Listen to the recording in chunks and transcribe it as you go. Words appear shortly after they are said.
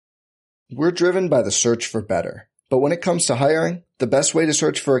We're driven by the search for better. But when it comes to hiring, the best way to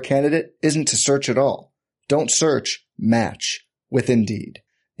search for a candidate isn't to search at all. Don't search, match with Indeed.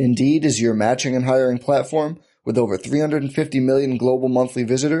 Indeed is your matching and hiring platform with over 350 million global monthly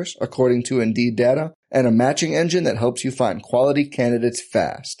visitors, according to Indeed data, and a matching engine that helps you find quality candidates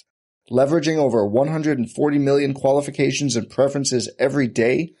fast. Leveraging over 140 million qualifications and preferences every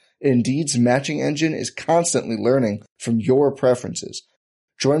day, Indeed's matching engine is constantly learning from your preferences.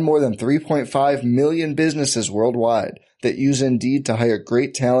 Join more than 3.5 million businesses worldwide that use Indeed to hire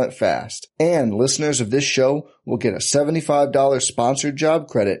great talent fast. And listeners of this show will get a $75 sponsored job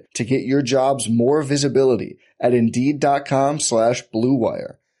credit to get your jobs more visibility at Indeed.com/Blue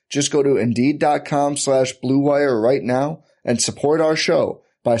Wire. Just go to Indeed.com/Blue Wire right now and support our show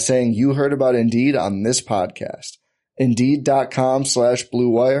by saying you heard about Indeed on this podcast. Indeed.com/Blue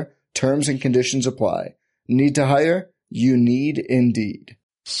Wire. Terms and conditions apply. Need to hire? You need Indeed.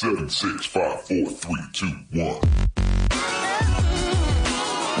 7, 6, 5, 4, 3, 2, 1.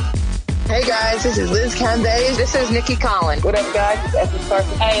 Hey guys, this is Liz Cambage. This is Nikki Collins. What up, guys? It's Essence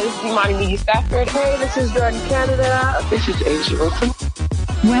Carson. Hey, this is Imani Media Stafford. Hey, this is Jordan Canada. This is Asia Wilson.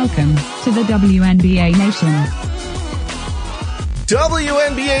 Welcome to the WNBA Nation.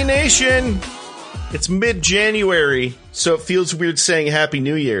 WNBA Nation! It's mid-January, so it feels weird saying Happy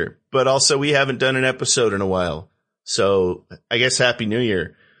New Year, but also we haven't done an episode in a while. So I guess Happy New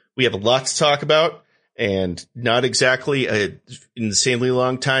Year. We have a lot to talk about and not exactly an insanely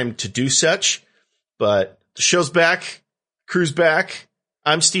long time to do such, but the show's back. Crew's back.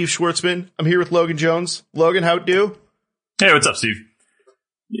 I'm Steve Schwartzman. I'm here with Logan Jones. Logan, how'd it do? Hey, what's up, Steve?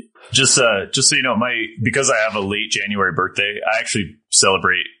 Just so you know, because I have a late January birthday, I actually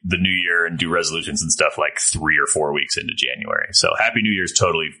celebrate the new year and do resolutions and stuff like 3 or 4 weeks into January. So Happy New Year's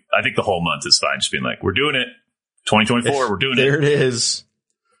totally. I think the whole month is fine. Just being like, we're doing it. 2024, we're doing it. There it is.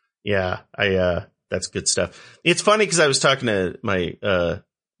 Yeah, that's good stuff. It's funny because I was talking to my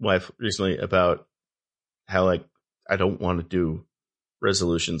wife recently about how I don't want to do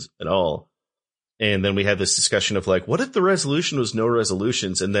resolutions at all. And then we had this discussion of what if the resolution was no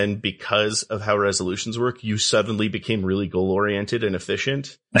resolutions? And then because of how resolutions work, you suddenly became really goal oriented and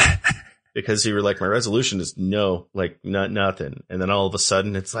efficient because you were like, my resolution is no, nothing. And then all of a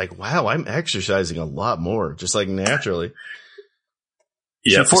sudden it's like, wow, I'm exercising a lot more, just naturally.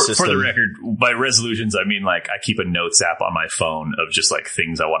 Yeah. For the record, by resolutions, I mean, I keep a notes app on my phone of just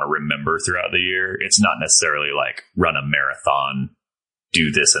things I want to remember throughout the year. It's not necessarily run a marathon, do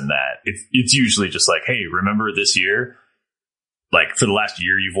this and that. It's usually just hey, remember this year? For the last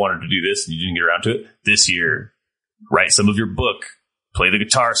year, you've wanted to do this and you didn't get around to it. This year, write some of your book, play the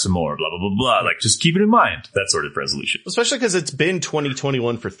guitar some more, blah, blah, blah, blah. Just keep it in mind. That sort of resolution. Especially because it's been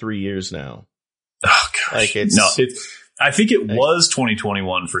 2021 for 3 years now. Oh, gosh. I think it was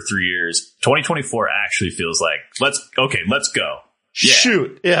 2021 for 3 years. 2024 actually feels let's go. Yeah.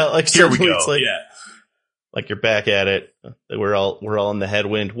 Shoot. Yeah. Here we go. Yeah. You're back at it. We're all in the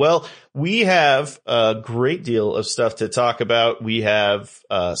headwind. Well, we have a great deal of stuff to talk about. We have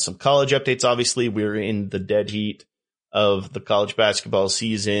some college updates. Obviously, we're in the dead heat of the college basketball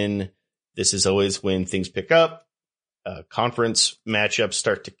season. This is always when things pick up. Conference matchups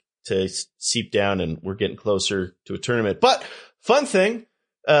start to seep down, and we're getting closer to a tournament. But fun thing,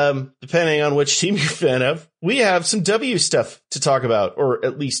 depending on which team you're a fan of, we have some W stuff to talk about, or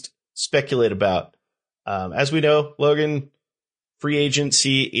at least speculate about. As we know, Logan, free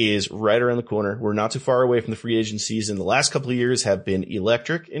agency is right around the corner. We're not too far away from the free agent season. The last couple of years have been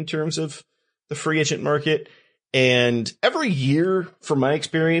electric in terms of the free agent market. And every year, from my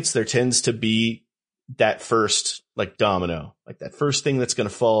experience, there tends to be that first domino, that first thing that's going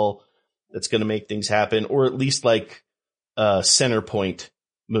to fall, that's going to make things happen, or at least a center point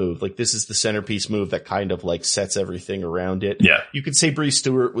move. This is the centerpiece move that kind of sets everything around it. Yeah. You could say Bree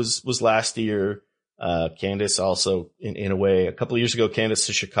Stewart was last year. Candace also in a way, a couple of years ago, Candace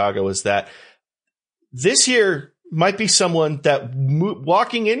to Chicago is that. This year might be someone that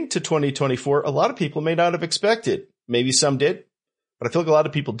walking into 2024, a lot of people may not have expected. Maybe some did, but I feel like a lot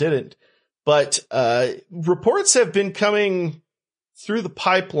of people didn't. But reports have been coming through the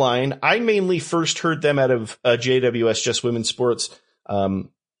pipeline. I mainly first heard them out of JWS, Just Women's Sports. I'm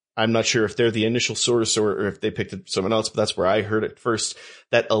not sure if they're the initial source or if they picked up someone else, but that's where I heard it first.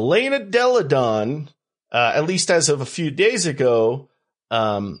 That Elena Deladon, at least as of a few days ago,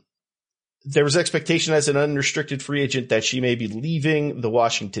 there was expectation as an unrestricted free agent that she may be leaving the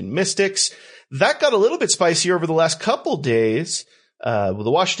Washington Mystics. That got a little bit spicy over the last couple days. The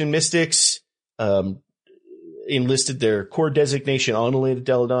Washington Mystics enlisted their core designation on Elena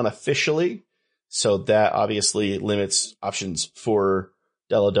Deladon officially. So that obviously limits options for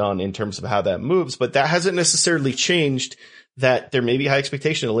Delle Donne in terms of how that moves, but that hasn't necessarily changed that there may be high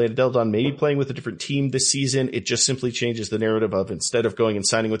expectation. Elena Delle Donne may be playing with a different team this season. It just simply changes the narrative of instead of going and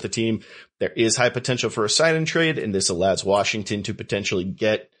signing with the team, there is high potential for a sign and trade. And this allows Washington to potentially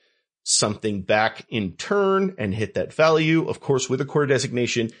get something back in turn and hit that value. Of course, with a core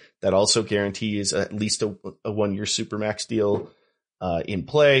designation, that also guarantees at least a 1-year supermax deal in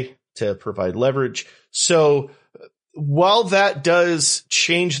play to provide leverage. So while that does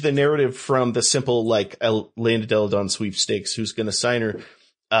change the narrative from the simple, like, Elena Delle Donne sweepstakes, who's going to sign her,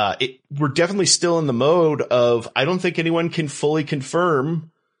 we're definitely still in the mode of, I don't think anyone can fully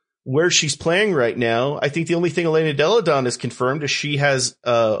confirm where she's playing right now. I think the only thing Elena Delle Donne is confirmed is she has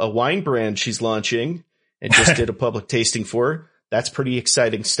a wine brand she's launching and just did a public tasting for. That's pretty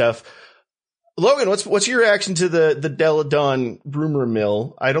exciting stuff. Logan, what's your reaction to the Delle Donne rumor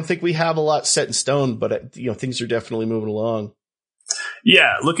mill? I don't think we have a lot set in stone, but things are definitely moving along.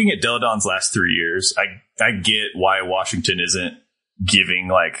 Yeah, looking at Delle Donne's last 3 years, I get why Washington isn't giving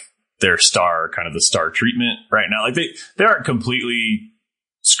like their star kind of the star treatment right now. Like they aren't completely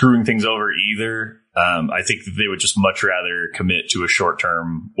screwing things over either. I think that they would just much rather commit to a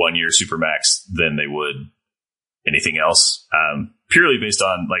short-term 1-year supermax than they would anything else. Purely based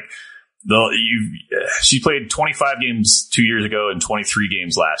on like she played 25 games 2 years ago and 23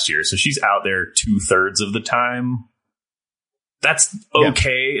 games last year. So she's out there 2/3 of the time. That's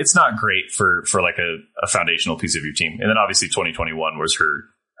okay. Yeah. It's not great for like a foundational piece of your team. And then obviously 2021 was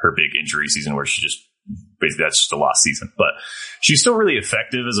her big injury season where she just basically that's just a lost season, but she's still really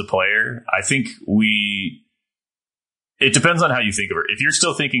effective as a player. I think it depends on how you think of her. If you're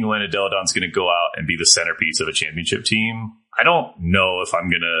still thinking Elena Delle Donne's going to go out and be the centerpiece of a championship team, I don't know if I'm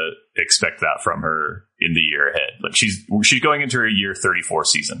going to expect that from her in the year ahead. Like she's going into her year 34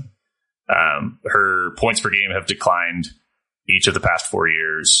 season. Her points per game have declined each of the past 4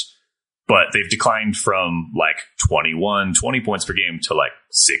 years, but they've declined from like 20 points per game to like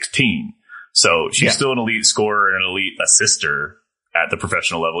 16. So she's still an elite scorer and an elite assister at the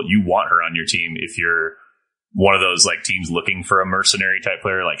professional level. You want her on your team if you're one of those like teams looking for a mercenary type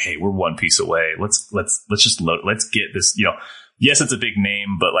player. Like, hey, we're one piece away. Let's get this. Yes, it's a big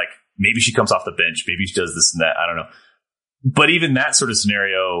name, but like maybe she comes off the bench. Maybe she does this and that. I don't know. But even that sort of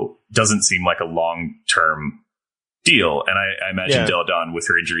scenario doesn't seem like a long-term deal. And I imagine Delle Donne, with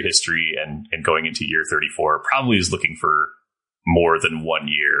her injury history and going into year 34, probably is looking for more than 1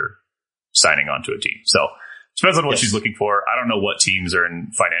 year signing onto a team. So it depends on what she's looking for. I don't know what teams are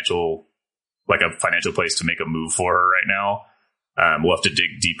in financial place to make a move for her right now. We'll have to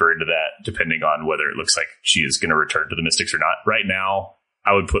dig deeper into that depending on whether it looks like she is going to return to the Mystics or not. Right now,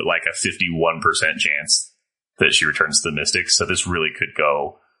 I would put like a 51% chance that she returns to the Mystics. So this really could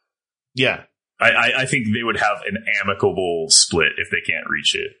go. Yeah. I think they would have an amicable split if they can't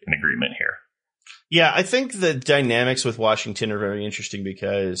reach an agreement here. Yeah, I think the dynamics with Washington are very interesting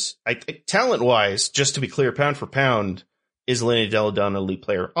because talent-wise, just to be clear, pound for pound, is Elena Delle Donne an elite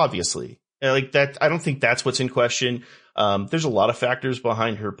player? Obviously. Like that, I don't think that's what's in question. There's a lot of factors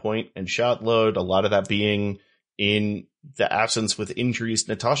behind her point and shot load, a lot of that being in the absence with injuries.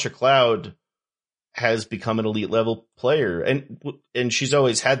 Natasha Cloud has become an elite level player and she's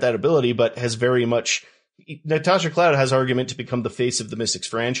always had that ability, but has very much Natasha Cloud has argument to become the face of the Mystics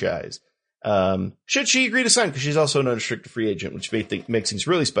franchise. Should she agree to sign? Because she's also an unrestricted free agent, which makes things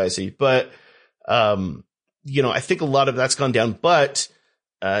really spicy. But, I think a lot of that's gone down, but,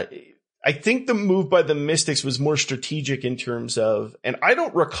 I think the move by the Mystics was more strategic in terms of, and I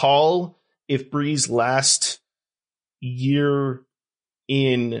don't recall if Bree's last year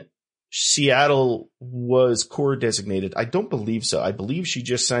in Seattle was core designated. I don't believe so. I believe she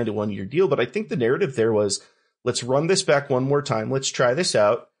just signed a 1-year deal, but I think the narrative there was, let's run this back one more time. Let's try this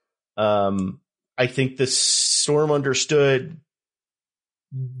out. I think the Storm understood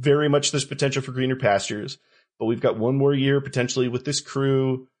very much there's potential for greener pastures, but we've got 1 more year potentially with this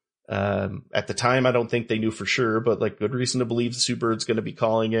crew. At the time, I don't think they knew for sure, but like good reason to believe the Sue Bird's going to be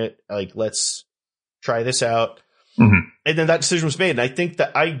calling it. Like, let's try this out. Mm-hmm. And then that decision was made. And I think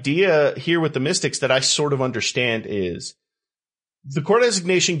the idea here with the Mystics that I sort of understand is the core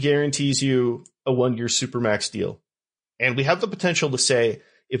designation guarantees you a 1-year supermax deal. And we have the potential to say,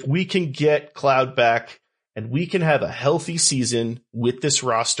 if we can get Cloud back and we can have a healthy season with this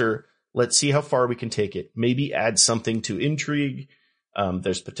roster, let's see how far we can take it. Maybe add something to intrigue.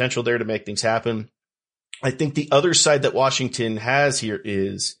 There's potential there to make things happen. I think the other side that Washington has here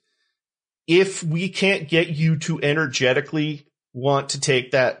is if we can't get you to energetically want to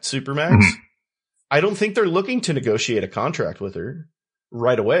take that supermax, I don't think they're looking to negotiate a contract with her.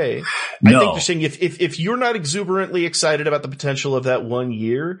 right away. No. I think you're saying if you're not exuberantly excited about the potential of that 1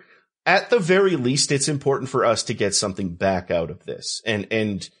 year, at the very least, it's important for us to get something back out of this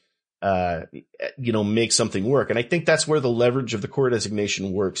and make something work. And I think that's where the leverage of the core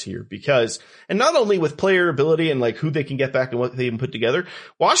designation works here, because, and not only with player ability and like who they can get back and what they can put together,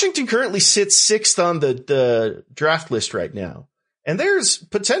 Washington currently sits 6th on the draft list right now. And there's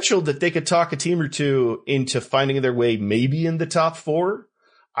potential that they could talk a team or two into finding their way maybe in the top 4.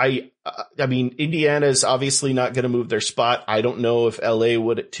 I mean, Indiana is obviously not going to move their spot. I don't know if LA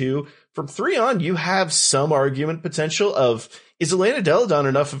would at 2. From 3 on, you have some argument potential of, is Elena Delle Donne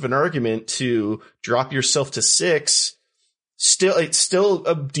enough of an argument to drop yourself to 6? It's still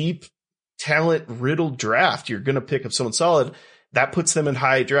a deep talent riddled draft. You're going to pick up someone solid. That puts them in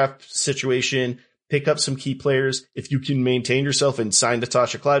high draft situation. Pick up some key players. If you can maintain yourself and sign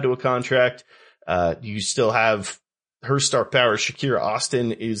Natasha Cloud to a contract, you still have her star power. Shakira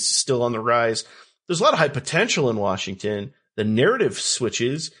Austin is still on the rise. There's a lot of high potential in Washington. The narrative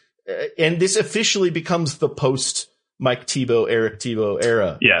switches, and this officially becomes the post Mike Thibault, Eric Thibault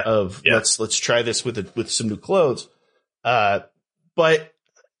era of let's try this with some new clothes. But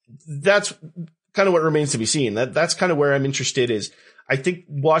that's kind of what remains to be seen. That's kind of where I'm interested is, I think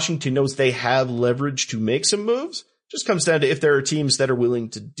Washington knows they have leverage to make some moves. Just comes down to if there are teams that are willing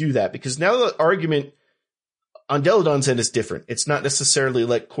to do that, because now the argument on Delle Donne's end is different. It's not necessarily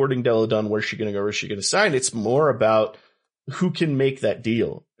like courting Delle Donne, where's she going to go, where's she going to sign? It's more about who can make that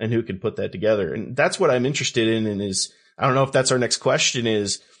deal and who can put that together. And that's what I'm interested in. And is, I don't know if that's our next question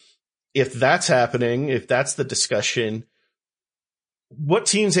is, if that's happening, if that's the discussion, what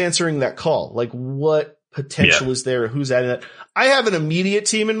team's answering that call? Like what potential is there? Who's adding that? I have an immediate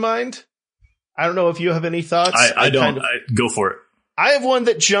team in mind. I don't know if you have any thoughts. I don't. Go for it. I have one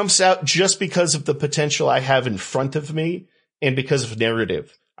that jumps out just because of the potential I have in front of me and because of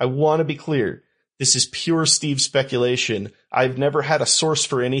narrative. I want to be clear. This is pure Steve speculation. I've never had a source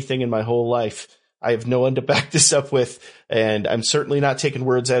for anything in my whole life. I have no one to back this up with, and I'm certainly not taking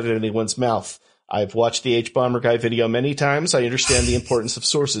words out of anyone's mouth. I've watched the H-Bomber Guy video many times. I understand the importance of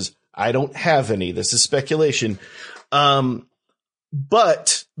sources. I don't have any. This is speculation.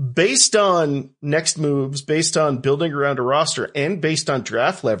 But based on next moves, based on building around a roster, and based on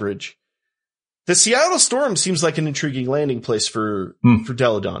draft leverage, the Seattle Storm seems like an intriguing landing place for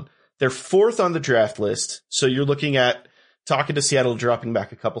Delle Donne. They're 4th on the draft list. So you're looking at talking to Seattle, dropping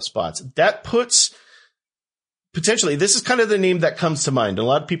back a couple spots. That puts potentially, this is kind of the name that comes to mind. A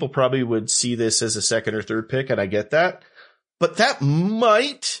lot of people probably would see this as a 2nd or 3rd pick, and I get that. But that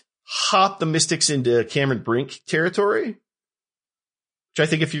might hop the Mystics into Cameron Brink territory. Which I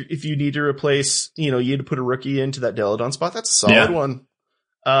think if you need to replace, you need to put a rookie into that Delle Donne spot, that's a solid one.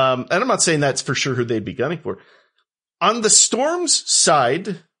 And I'm not saying that's for sure who they'd be gunning for. On the Storm's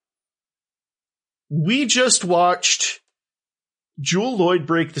side, we just watched Jewel Lloyd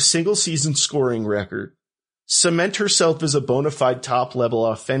break the single season scoring record, cement herself as a bona fide top level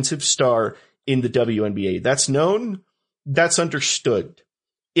offensive star in the WNBA. That's known. That's understood.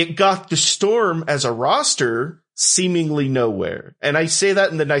 It got the Storm as a roster seemingly nowhere. And I say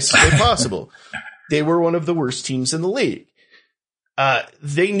that in the nicest way possible. They were one of the worst teams in the league.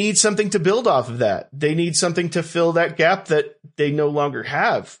 They need something to build off of that. They need something to fill that gap that they no longer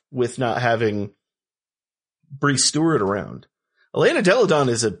have with not having Bree Stewart around. Elena Delle Donne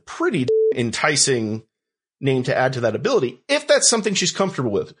is a pretty enticing name to add to that ability, if that's something she's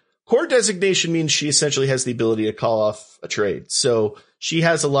comfortable with. Core designation means she essentially has the ability to call off a trade. So she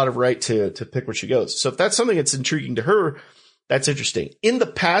has a lot of right to pick where she goes. So if that's something that's intriguing to her, that's interesting. In the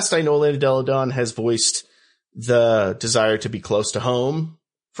past, I know Elena Delle Donne has voiced the desire to be close to home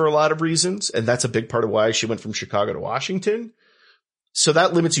for a lot of reasons. And that's a big part of why she went from Chicago to Washington. So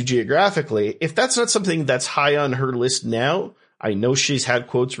that limits you geographically. If that's not something that's high on her list now, I know she's had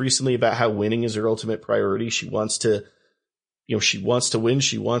quotes recently about how winning is her ultimate priority. She wants to, she wants to win.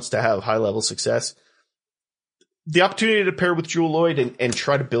 She wants to have high level success. The opportunity to pair with Jewel Lloyd and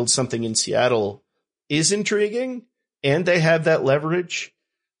try to build something in Seattle is intriguing, and they have that leverage.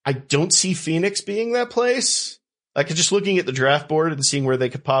 I don't see Phoenix being that place. Like, just looking at the draft board and seeing where they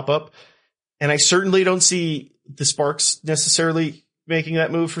could pop up. And I certainly don't see the Sparks necessarily making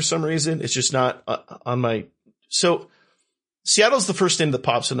that move for some reason. It's just not on my, so Seattle's the first name that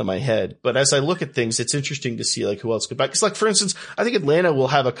pops into my head. But as I look at things, it's interesting to see like who else could back. Cause like, for instance, I think Atlanta will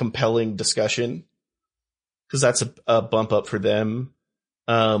have a compelling discussion because that's a bump up for them.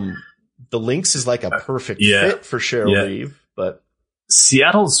 The Lynx is like a perfect fit for Cheryl Reeve, but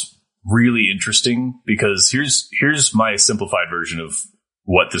Seattle's really interesting because here's my simplified version of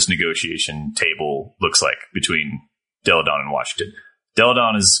what this negotiation table looks like between Delle Donne and Washington. Delle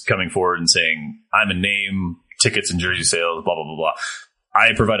Donne is coming forward and saying, I'm a name, tickets and jersey sales, blah, blah, blah, blah.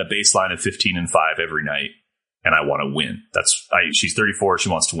 I provide a baseline of 15-5 every night, and I want to win. She's 34. She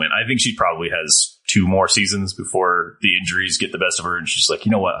wants to win. I think she probably has 2 more seasons before the injuries get the best of her. And she's like,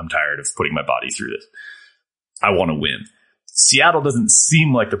 you know what? I'm tired of putting my body through this. I want to win. Seattle doesn't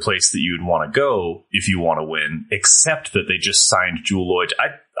seem like the place that you'd want to go if you want to win, except that they just signed Jewell Loyd.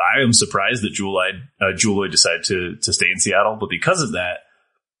 I am surprised that Jewell Loyd decided to stay in Seattle, but because of that,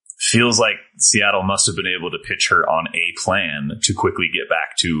 feels like Seattle must have been able to pitch her on a plan to quickly get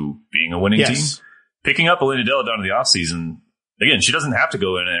back to being a winning team. Picking up Elena Delle Donne in the offseason, again, she doesn't have to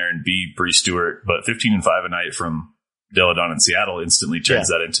go in there and be Bree Stewart, but 15-5 a night from Delle Donne in Seattle instantly turns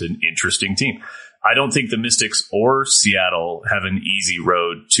that into an interesting team. I don't think the Mystics or Seattle have an easy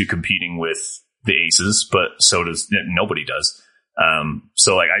road to competing with the Aces, but nobody does.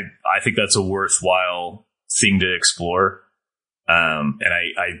 So like, I think that's a worthwhile thing to explore. And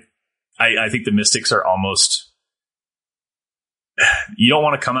I think the Mystics are almost, you don't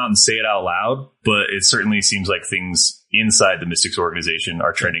want to come out and say it out loud, but it certainly seems like things inside the Mystics organization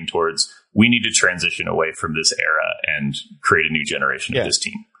are trending towards, we need to transition away from this era and create a new generation of this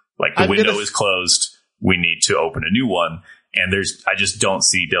team. Like the window is closed. We need to open a new one. And I just don't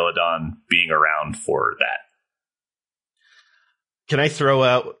see Delle Donne being around for that. Can I throw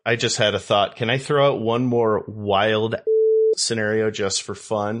out, I just had a thought. Can I throw out one more wild scenario just for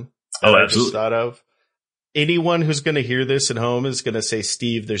fun? Oh, I absolutely. just thought of. Anyone who's going to hear this at home is going to say,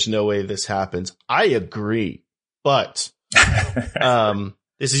 Steve, there's no way this happens. I agree. But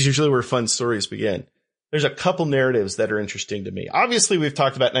this is usually where fun stories begin. There's a couple narratives that are interesting to me. Obviously, we've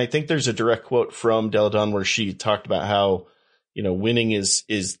talked about, and I think there's a direct quote from Delle Donne where she talked about how, winning is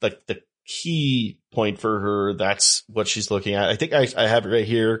like the key point for her. That's what she's looking at. I think I have it right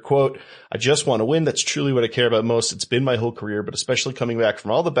here. Quote, I just want to win. That's truly what I care about most. It's been my whole career, but especially coming back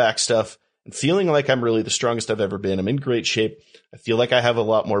from all the back stuff and feeling like I'm really the strongest I've ever been. I'm in great shape. I feel like I have a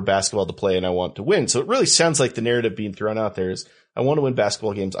lot more basketball to play and I want to win. So it really sounds like the narrative being thrown out there is, I want to win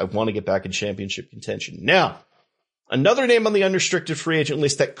basketball games. I want to get back in championship contention. Now, another name on the unrestricted free agent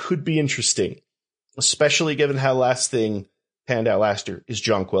list that could be interesting, especially given how last thing panned out last year, is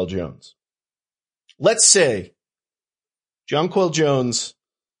Jonquel Jones. Let's say Jonquel Jones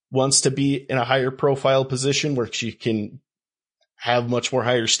wants to be in a higher profile position where she can have much more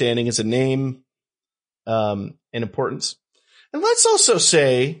higher standing as a name and importance. And let's also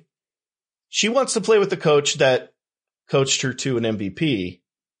say she wants to play with the coach that coached her to an MVP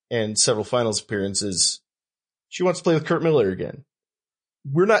and several finals appearances. She wants to play with Curt Miller again.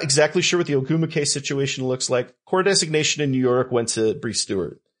 We're not exactly sure what the Ogwumike situation looks like. Core designation in New York went to Bree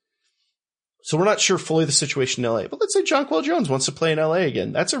Stewart. So we're not sure fully the situation in LA, but let's say Jonquel Jones wants to play in LA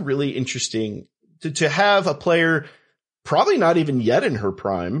again. That's a really interesting to have a player probably not even yet in her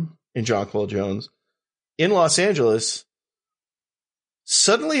prime in Jonquel Jones in Los Angeles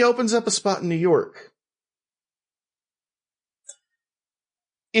suddenly opens up a spot in New York.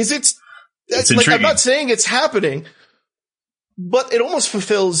 That's like, I'm not saying it's happening, but it almost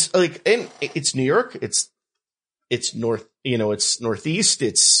fulfills and it's New York. It's north, it's northeast.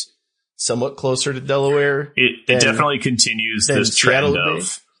 It's somewhat closer to Delaware. It definitely continues this trend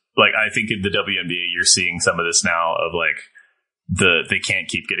of like, I think in the WNBA, you're seeing some of this now of like they can't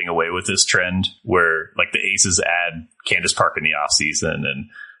keep getting away with this trend where like the Aces add Candace Park in the offseason and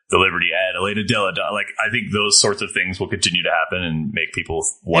the Liberty ad, Elena Delle Donne. Like, I think those sorts of things will continue to happen and make people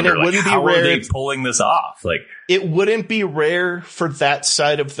wonder, like, how are they pulling this off? Like, it wouldn't be rare for that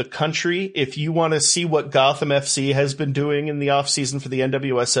side of the country. If you want to see what Gotham FC has been doing in the offseason for the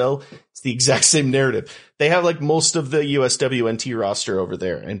NWSL, it's the exact same narrative. They have like most of the USWNT roster over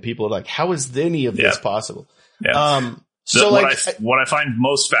there, and people are like, how is any of this possible? Yeah. What I find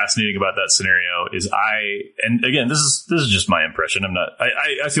most fascinating about that scenario is and again, this is just my impression.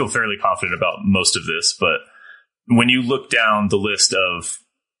 I feel fairly confident about most of this, but when you look down the list of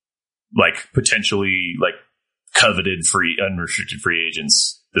like potentially like coveted unrestricted free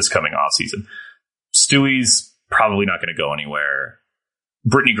agents this coming off season, Stewie's probably not going to go anywhere.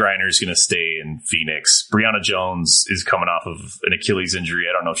 Brittany Griner is going to stay in Phoenix. Brianna Jones is coming off of an Achilles injury.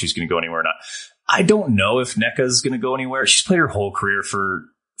 I don't know if she's going to go anywhere or not. I don't know if Nneka is going to go anywhere. She's played her whole career for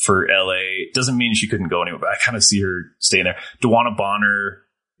LA. Doesn't mean she couldn't go anywhere, but I kind of see her staying there. DeWanna Bonner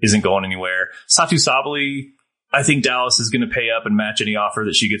isn't going anywhere. Satu Sabally, I think Dallas is going to pay up and match any offer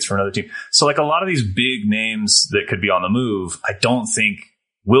that she gets from another team. So like a lot of these big names that could be on the move, I don't think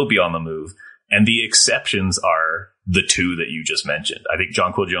will be on the move. And the exceptions are the two that you just mentioned. I think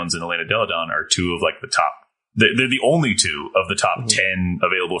Jonquel Jones and Elena Delle Donne are two of like the top. They're the only two of the top 10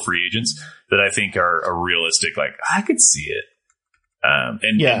 available free agents that I think are realistic. Like, I could see it.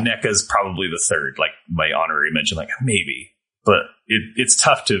 And NECA's probably the third, like my honorary mention, like maybe, but it's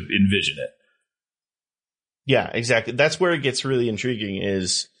tough to envision it. Yeah, exactly. That's where it gets really intriguing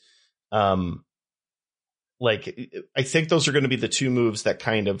is, like, I think those are going to be the two moves that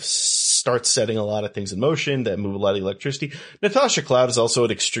kind of start setting a lot of things in motion, that move a lot of electricity. Natasha Cloud is also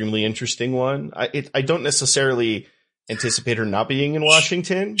an extremely interesting one. I don't necessarily anticipate her not being in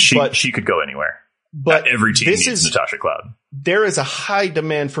Washington. But she could go anywhere. But every team needs Natasha Cloud. There is a high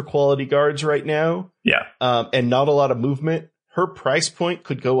demand for quality guards right now. Yeah. And not a lot of movement. Her price point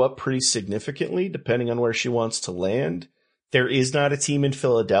could go up pretty significantly depending on where she wants to land. There is not a team in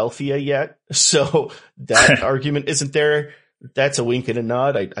Philadelphia yet, so that argument isn't there. That's a wink and a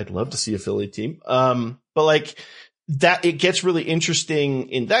nod. I'd love to see a Philly team. But like that, it gets really interesting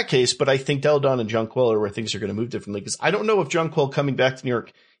in that case. But I think Delle Donne and Jonquel are where things are going to move differently, because I don't know if Jonquel coming back to New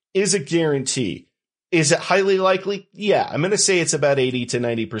York is a guarantee. Is it highly likely? Yeah, I'm going to say it's about 80 to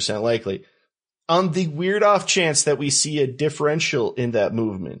 90% likely. On the weird off chance that we see a differential in that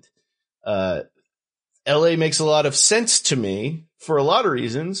movement, LA makes a lot of sense to me for a lot of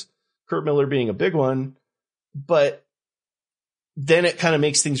reasons, Kurt Miller being a big one, but then it kind of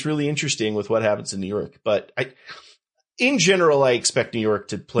makes things really interesting with what happens in New York. But in general, I expect New York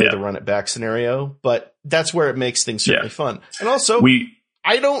to play the run it back scenario, but that's where it makes things certainly fun. And also, we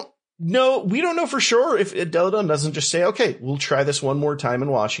don't know for sure if Delle Donne doesn't just say, okay, we'll try this one more time in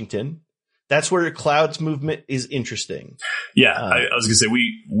Washington. That's where Cloud's movement is interesting. Yeah, I was going to say,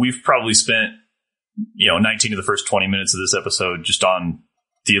 we've probably spent 19 of the first 20 minutes of this episode just on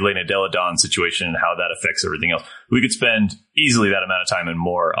the Elena Delle Donne situation and how that affects everything else. We could spend easily that amount of time and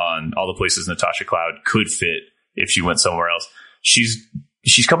more on all the places Natasha Cloud could fit if she went somewhere else. She's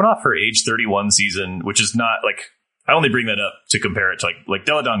coming off her age 31 season, which is not like, I only bring that up to compare it to like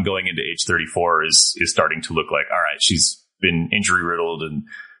Delle Donne going into age 34 is starting to look like, all right, she's been injury riddled and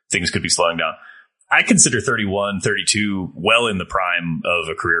things could be slowing down. I consider 31, 32 well in the prime of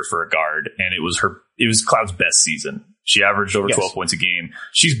a career for a guard, and it was Cloud's best season. She averaged over 12 points a game.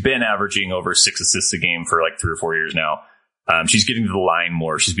 She's been averaging over 6 assists a game for like 3 or 4 years now. She's getting to the line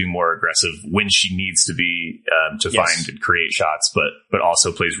more. She's being more aggressive when she needs to be to find and create shots, but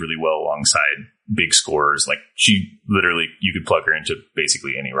also plays really well alongside big scorers. Like she literally, you could plug her into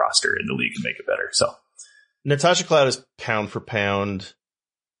basically any roster in the league and make it better. So Natasha Cloud is pound for pound.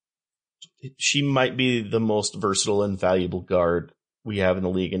 She might be the most versatile and valuable guard we have in the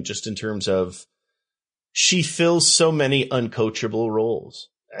league. And just in terms of, she fills so many uncoachable roles.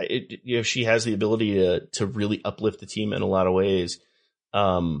 She has the ability to really uplift the team in a lot of ways.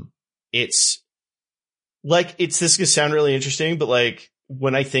 This is going to sound really interesting, but like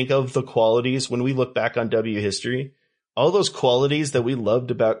when I think of the qualities, when we look back on W history, all those qualities that we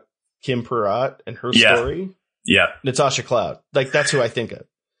loved about Kim Peratt and her story. Yeah. Natasha Cloud. Like that's who I think of.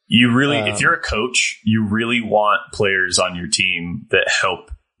 You really, if you're a coach, you really want players on your team that help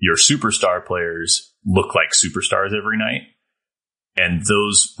your superstar players look like superstars every night. And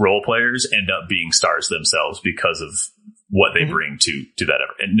those role players end up being stars themselves because of what they bring to that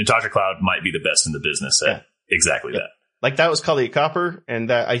effort. And Natasha Cloud might be the best in the business at exactly that. Like that was Kalia Copper, and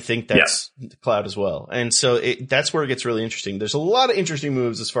that I think that's Cloud as well. And so that's where it gets really interesting. There's a lot of interesting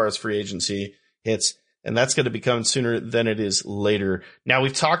moves as far as free agency hits. And that's going to become sooner than it is later. Now,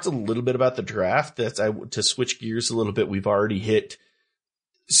 we've talked a little bit about the draft. To switch gears a little bit, we've already hit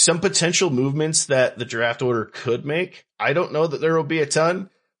some potential movements that the draft order could make. I don't know that there will be a ton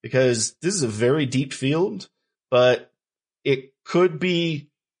because this is a very deep field, but it could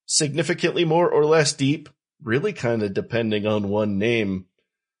be significantly more or less deep, really kind of depending on one name.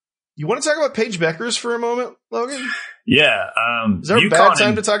 You want to talk about Paige Bueckers for a moment, Logan? Yeah. Is there a bad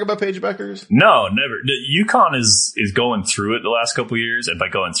time to talk about Paige Bueckers? No, never. UConn is going through it the last couple of years. And by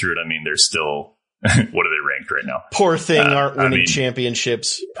going through it, I mean, they're still, what are they ranked right now? Poor thing, aren't winning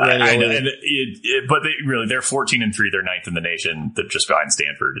championships perennially. I know, but they're 14-3. They're 9th in the nation. They're just behind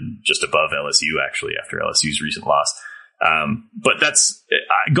Stanford and just above LSU, actually, after LSU's recent loss. But that's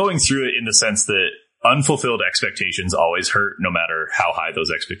going through it in the sense that unfulfilled expectations always hurt, no matter how high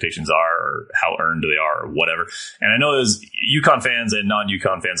those expectations are or how earned they are or whatever. And I know as UConn fans and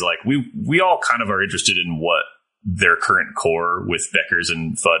non-UConn fans alike, we all kind of are interested in what their current core with Bueckers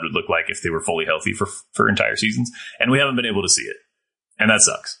and Fudd would look like if they were fully healthy for entire seasons. And we haven't been able to see it. And that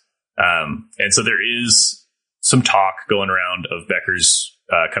sucks. And so there is some talk going around of Bueckers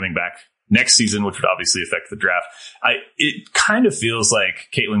coming back next season, which would obviously affect the draft. It kind of feels like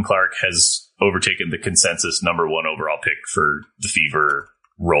Caitlin Clark has overtaken the consensus number 1 overall pick for the Fever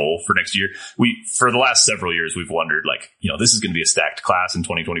role for next year. For the last several years, we've wondered, like, this is going to be a stacked class in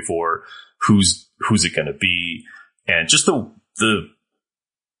 2024. Who's it going to be? And just the the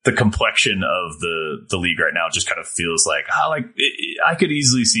complexion of the league right now just kind of feels like, I could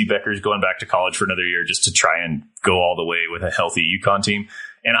easily see Beckers going back to college for another year just to try and go all the way with a healthy UConn team.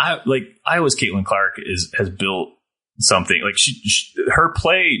 And Iowa's Caitlin Clark has built something like her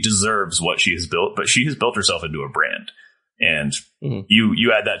play deserves what she has built, but she has built herself into a brand. And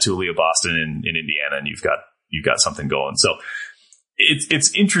you add that to Aaliyah Boston in Indiana, and you've got something going. So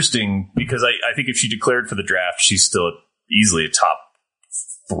it's interesting because I think if she declared for the draft, she's still easily a top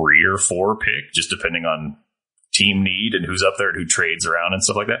 3 or 4 pick, just depending on team need and who's up there and who trades around and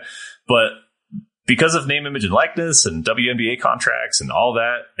stuff like that. But because of name, image, and likeness and WNBA contracts and all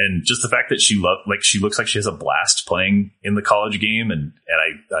that, and just the fact that she looks like she has a blast playing in the college game, and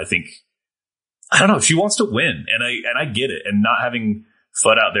I think, I don't know, she wants to win, and I get it. And not having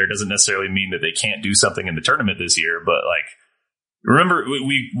Fudd out there doesn't necessarily mean that they can't do something in the tournament this year. But remember,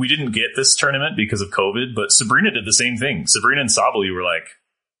 we didn't get this tournament because of COVID, but Sabrina did the same thing. Sabrina and Sabally were like,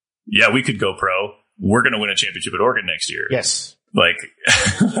 yeah, we could go pro. We're going to win a championship at Oregon next year. Yes.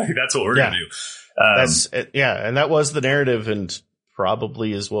 That's what we're going to do. And that was the narrative, and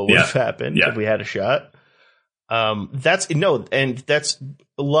probably is what would have happened if we had a shot. That's a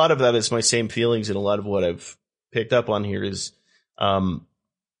lot of that is my same feelings, and a lot of what I've picked up on here is,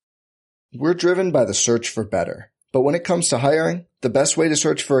 we're driven by the search for better. But when it comes to hiring, the best way to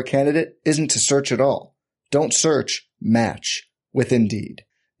search for a candidate isn't to search at all. Don't search, match with Indeed.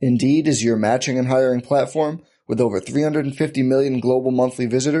 Indeed is your matching and hiring platform with over 350 million global monthly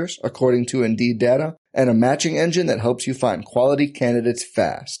visitors, according to Indeed data, and a matching engine that helps you find quality candidates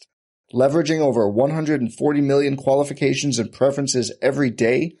fast. Leveraging over 140 million qualifications and preferences every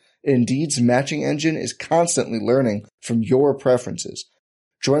day, Indeed's matching engine is constantly learning from your preferences.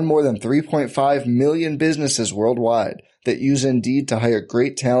 Join more than 3.5 million businesses worldwide that use Indeed to hire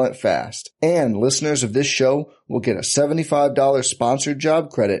great talent fast. And listeners of this show will get a $75 sponsored job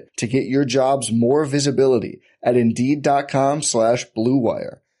credit to get your jobs more visibility at Indeed.com/Blue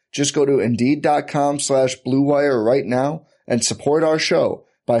Wire. Just go to Indeed.com/Blue Wire right now and support our show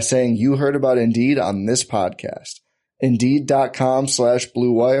by saying you heard about Indeed on this podcast.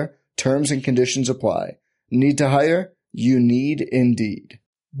 Indeed.com/Blue Wire. Terms and conditions apply. Need to hire? You need Indeed.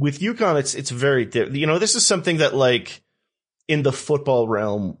 With UConn, it's very different. This is something that, in the football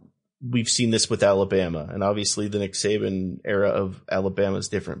realm, we've seen this with Alabama, and obviously the Nick Saban era of Alabama is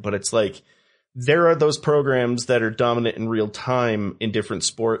different, but it's there are those programs that are dominant in real time in different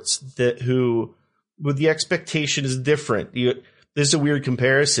sports who the expectation is different. This is a weird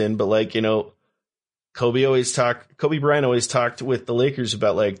comparison, but Kobe Bryant always talked with the Lakers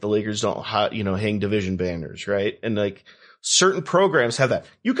about the Lakers don't hang division banners, right? And certain programs have that.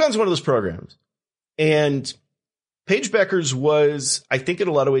 UConn's one of those programs. And Paige Beckers was, I think in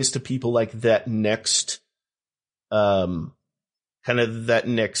a lot of ways to people that next,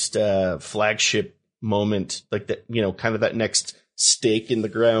 flagship moment, kind of that next stake in the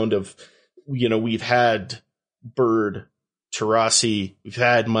ground of, we've had Bird, Taurasi, we've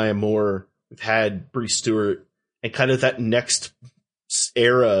had Maya Moore, we've had Bree Stewart, and kind of that next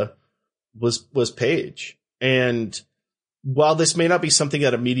era was Paige. And while this may not be something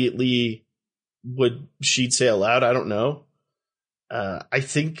that immediately she'd say aloud, I don't know. I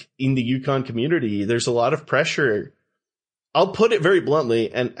think in the UConn community, there's a lot of pressure. I'll put it very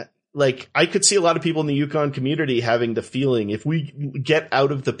bluntly. And I could see a lot of people in the UConn community having the feeling if we get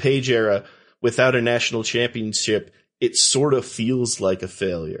out of the Paige era without a national championship, it sort of feels like a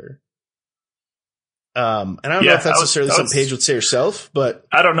failure. And I don't know if that's necessarily something Paige would say herself, but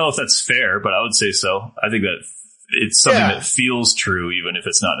I don't know if that's fair, but I would say so. I think that it's something that feels true, even if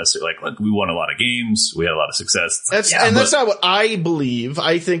it's not necessarily we won a lot of games, we had a lot of success. That's not what I believe.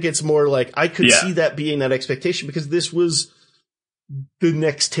 I think it's more I could see that being that expectation because this was the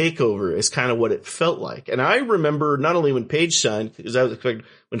next takeover is kind of what it felt like. And I remember not only when Paige signed, because I was expecting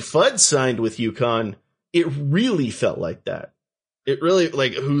when Fudd signed with UConn, it really felt like that. It really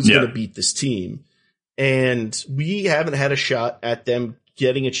who's going to beat this team? And we haven't had a shot at them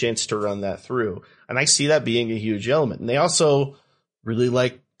getting a chance to run that through. And I see that being a huge element. And they also really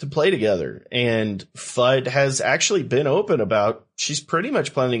like to play together. And Fudd has actually been open about she's pretty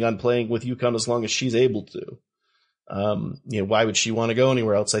much planning on playing with UConn as long as she's able to. Why would she want to go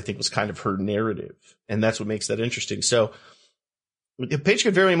anywhere else? I think was kind of her narrative. And that's what makes that interesting. So Paige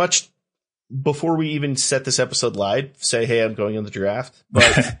could very much, before we even set this episode live, say, hey, I'm going in the draft.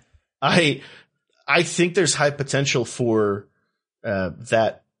 But I think there's high potential for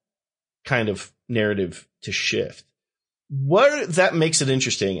that kind of narrative to shift. What that makes it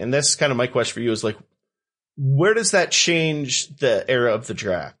interesting, and that's kind of my question for you, is where does that change the era of the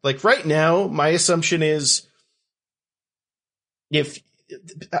draft? Right now, my assumption is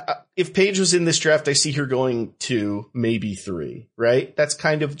if Paige was in this draft, I see her going 2, maybe 3, right? That's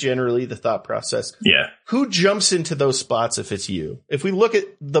kind of generally the thought process. Yeah. Who jumps into those spots if it's you? If we look at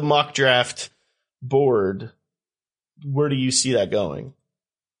the mock draft board, where do you see that going?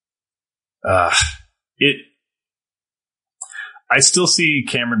 I still see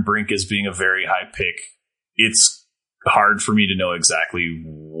Cameron Brink as being a very high pick. It's hard for me to know exactly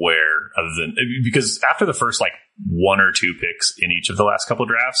where, other than because after the first like 1 or 2 picks in each of the last couple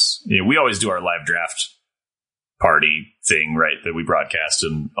drafts, we always do our live draft party thing, right? That we broadcast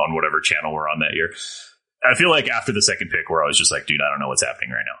on whatever channel we're on that year. I feel like after the second pick, we're always just like, dude, I don't know what's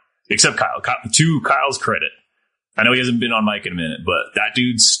happening right now. Except Kyle. To Kyle's credit, I know he hasn't been on mic in a minute, but that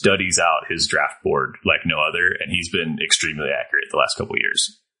dude studies out his draft board like no other, and he's been extremely accurate the last couple of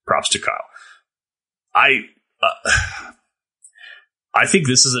years. Props to Kyle. I think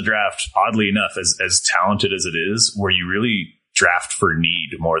this is a draft, oddly enough, as talented as it is, where you really draft for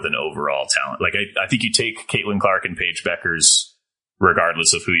need more than overall talent. Like I think you take Caitlin Clark and Paige Beckers,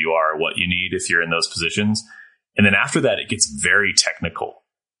 regardless of who you are, what you need if you're in those positions, and then after that, it gets very technical.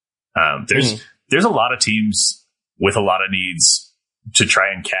 There's a lot of teams with a lot of needs to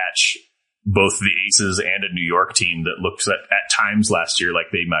try and catch both the Aces and a New York team that looks at times last year like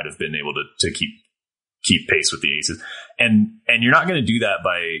they might have been able to keep pace with the Aces. And you're not going to do that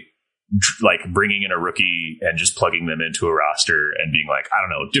by like bringing in a rookie and just plugging them into a roster and being like, I don't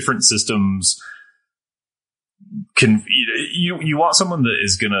know, different systems can, you want someone that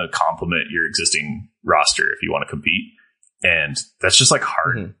is going to complement your existing roster if you want to compete. And that's just like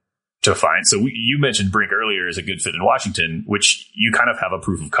hard to find. So you mentioned Brink earlier as a good fit in Washington, which you kind of have a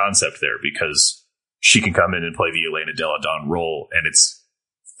proof of concept there because she can come in and play the Elena Delle Donne role and it's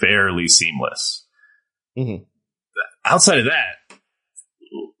fairly seamless. Mm-hmm. Outside of that,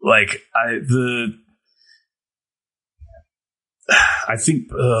 like I think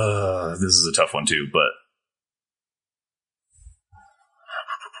this is a tough one too, but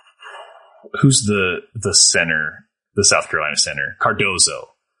who's the center, the South Carolina center? Cardozo.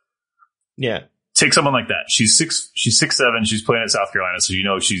 Yeah. Take someone like that. She's 6'7", she's playing at South Carolina, so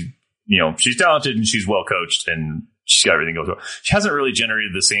she's talented and she's well coached and she's got everything going well. She hasn't really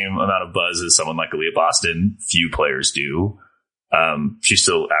generated the same amount of buzz as someone like Aaliyah Boston. Few players do. She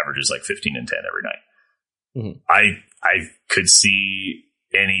still averages like 15 and 10 every night. Mm-hmm. I could see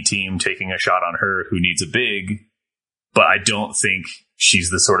any team taking a shot on her who needs a big, but I don't think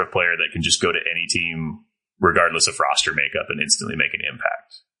she's the sort of player that can just go to any team, regardless of roster makeup, and instantly make an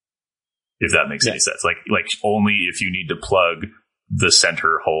impact. If that makes any sense. Like only if you need to plug the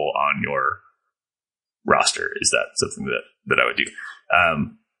center hole on your roster is that something that I would do.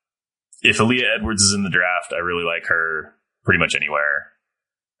 If Aaliyah Edwards is in the draft, I really like her pretty much anywhere.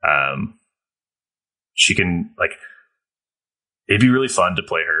 She can it'd be really fun to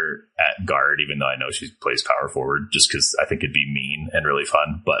play her at guard, even though I know she plays power forward, just because I think it'd be mean and really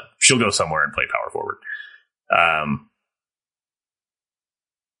fun, but she'll go somewhere and play power forward.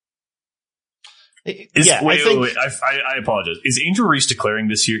 I apologize. Is Angel Reese declaring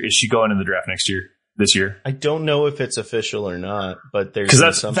this year? Is she going in the draft this year? I don't know if it's official or not, but there's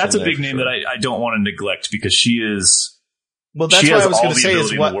because that's a big name that I don't want to neglect because she is. Well, that's what I was going to say.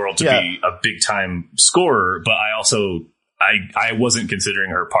 Is what in the world to be a big time scorer, but I also I wasn't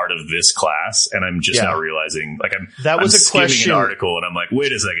considering her part of this class, and I'm just now realizing I'm a question. An article, and I'm like,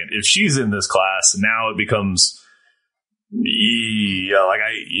 wait a second, if she's in this class, now it becomes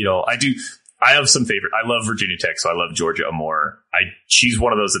I have some favorite. I love Virginia Tech, so I love Georgia Amore. She's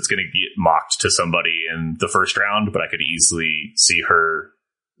one of those that's going to get mocked to somebody in the first round, but I could easily see her.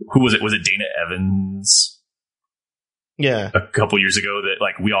 Who was it? Was it Dana Evans? Yeah, a couple years ago that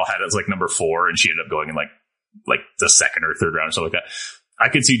we all had as number 4, and she ended up going in like the second or third round or something like that. I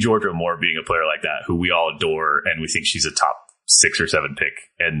could see Georgia Amore being a player like that who we all adore, and we think she's a top 6 or 7 pick,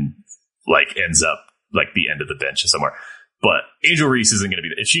 and ends up the end of the bench somewhere. But Angel Reese isn't going to be.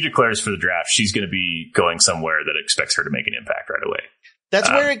 If she declares for the draft, she's going to be going somewhere that expects her to make an impact right away. That's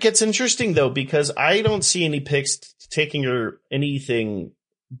where it gets interesting, though, because I don't see any picks taking her anything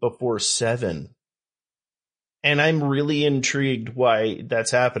before 7. And I'm really intrigued why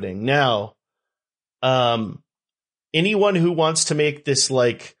that's happening. Now, anyone who wants to make this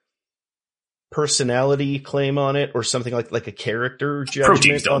personality claim on it or something like a character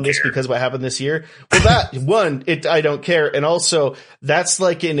judgment on this because what happened this year. Well, that one, I don't care. And also that's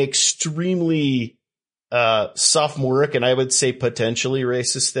an extremely, sophomoric and I would say potentially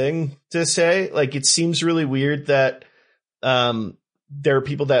racist thing to say. It seems really weird that, there are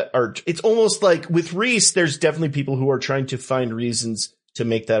people that are, it's almost like with Reese, there's definitely people who are trying to find reasons to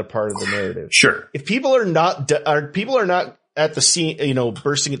make that a part of the narrative. Sure. If people are not at the seam,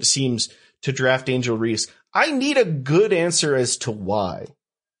 bursting at the seams to draft Angel Reese. I need a good answer as to why.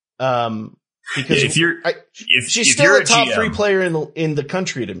 Because she's still a top GM, 3 player in the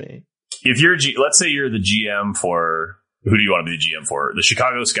country to me. If you're, let's say you're the GM for, who do you want to be the GM for? The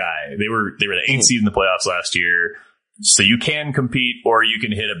Chicago Sky. They were the 8th seed in the playoffs last year. So you can compete, or you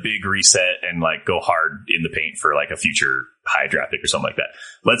can hit a big reset and like go hard in the paint for like a future high draft pick or something like that.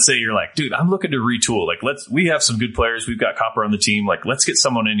 Let's say you're like, dude, I'm looking to retool. Like, we have some good players. We've got Copper on the team. Like, let's get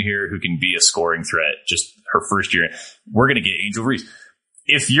someone in here who can be a scoring threat just her first year. We're going to get Angel Reese.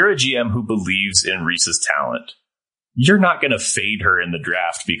 If you're a GM who believes in Reese's talent, you're not going to fade her in the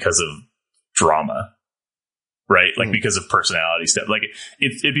draft because of drama, right? Like because of personality stuff. Like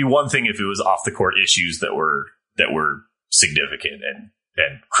it'd be one thing if it was off the court issues that were significant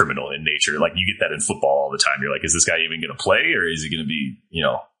and criminal in nature. Like you get that in football all the time. You're like, is this guy even going to play, or is he going to be,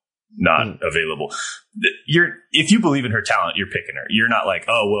 not available? If you believe in her talent, you're picking her. You're not like,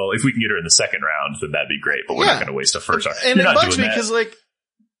 oh, well, if we can get her in the second round, then that'd be great, but we're not going to waste a first round. And it bugs me because like,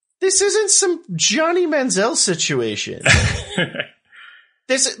 this isn't some Johnny Manziel situation.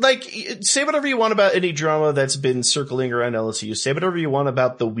 This, like, say whatever you want about any drama that's been circling around LSU. Say whatever you want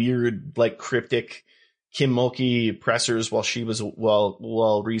about the weird, like, cryptic Kim Mulkey pressers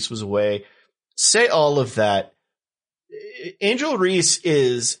while Reese was away. Say all of that. Angel Reese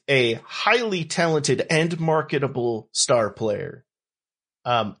is a highly talented and marketable star player.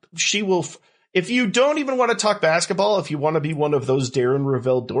 She will. If you don't even want to talk basketball, if you want to be one of those Darren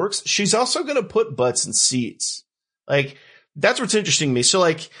Rovell dorks, she's also going to put butts in seats. Like, that's what's interesting to me. So,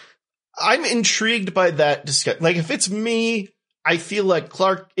 like, I'm intrigued by that discussion. Like, if it's me, I feel like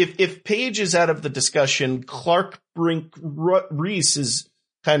Clark, if Paige is out of the discussion, Clark, Brink, Reese is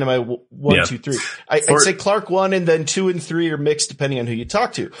kind of my 1, 2, 3. I'd say Clark 1 and then 2 and 3 are mixed depending on who you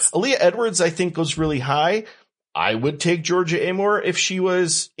talk to. Aaliyah Edwards, I think, goes really high. I would take Georgia Amore if she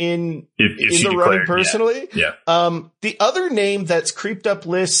was in the running personally. Yeah. The other name that's creeped up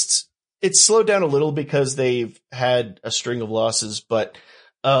lists, it's slowed down a little because they've had a string of losses, but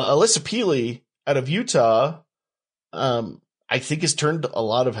Alyssa Peely out of Utah, I think has turned a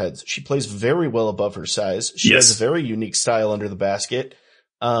lot of heads. She plays very well above her size. She has a very unique style under the basket.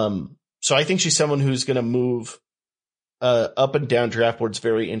 So I think she's someone who's going to move up and down draft boards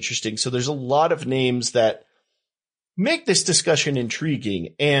very interesting. So there's a lot of names that make this discussion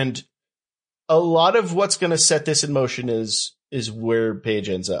intriguing, and a lot of what's going to set this in motion is where Paige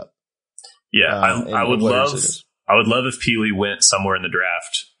ends up. Yeah, I would love if Peely went somewhere in the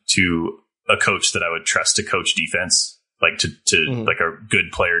draft to a coach that I would trust to coach defense, like to like a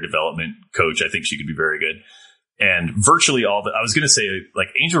good player development coach. I think she could be very good. And virtually all I was going to say, like,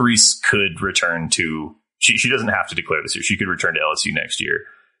 Angel Reese could return to. She doesn't have to declare this year. She could return to LSU next year.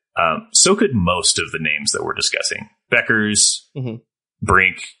 So could most of the names that we're discussing. Beckers,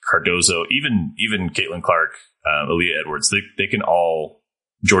 Brink, Cardozo, even Caitlin Clark, Aaliyah Edwards. They can all,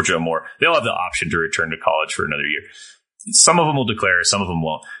 Georgia Amore, they all have the option to return to college for another year. Some of them will declare, some of them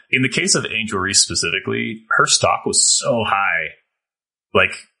won't. In the case of Angel Reese specifically, her stock was so high.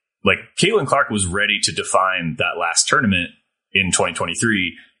 Like Caitlin Clark was ready to define that last tournament in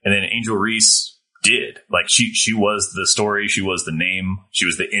 2023, and then Angel Reese did. Like, she was the story, she was the name, she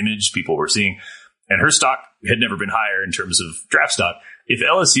was the image people were seeing, and her stock had never been higher in terms of draft stock. If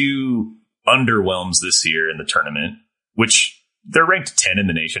LSU underwhelms this year in the tournament, which they're ranked 10 in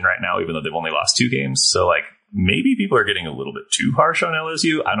the nation right now, even though they've only lost 2 games, so like maybe people are getting a little bit too harsh on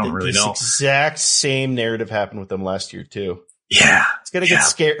LSU. I don't really know. Exact same narrative happened with them last year too. Yeah, it's gonna get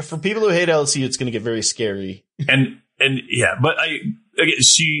scary for people who hate LSU. It's gonna get very scary. And yeah, but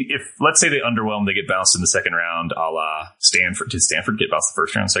if let's say they underwhelm, they get bounced in the second round, a la Stanford. Did Stanford get bounced the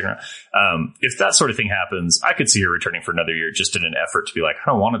first round, second round? If that sort of thing happens, I could see her returning for another year, just in an effort to be like, I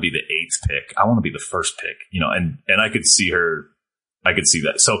don't want to be the 8th pick. I want to be the first pick, and I could see her. I could see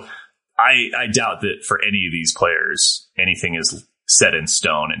that. So I doubt that for any of these players, anything is set in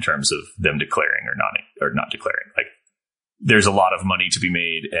stone in terms of them declaring or not declaring. Like, there's a lot of money to be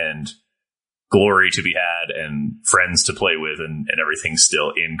made and glory to be had and friends to play with and everything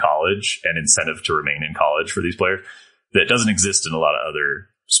still in college, and incentive to remain in college for these players that doesn't exist in a lot of other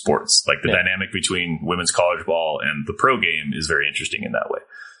sports. Like, the dynamic between women's college ball and the pro game is very interesting in that way.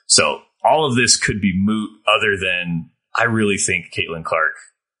 So all of this could be moot, other than I really think Caitlin Clark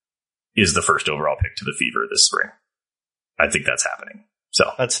is the first overall pick to the Fever this spring. I think that's happening.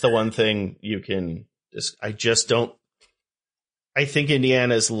 So that's the one thing you can I think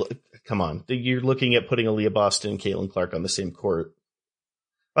Indiana's, come on, you're looking at putting Aaliyah Boston and Caitlin Clark on the same court.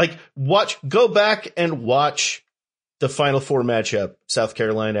 Like, go back and watch the Final Four matchup, South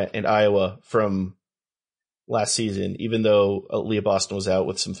Carolina and Iowa, from last season, even though Leah Boston was out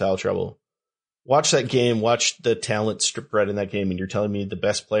with some foul trouble. Watch that game, watch the talent spread in that game, and you're telling me the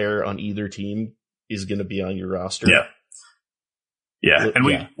best player on either team is going to be on your roster? Yeah. Yeah. And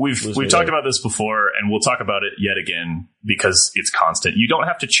we've talked about this before, and we'll talk about it yet again because it's constant. You don't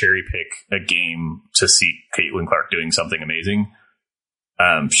have to cherry pick a game to see Caitlin Clark doing something amazing.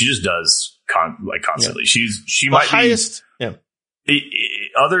 She just does constantly. Yeah. She might highest,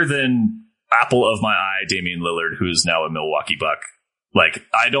 other than apple of my eye, Damian Lillard, who's now a Milwaukee Buck. Like,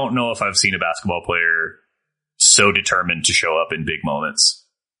 I don't know if I've seen a basketball player so determined to show up in big moments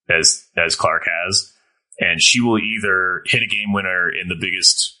as Clark has. And she will either hit a game winner in the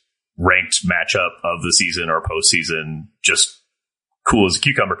biggest ranked matchup of the season or postseason, just cool as a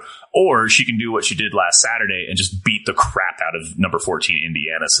cucumber, or she can do what she did last Saturday and just beat the crap out of number 14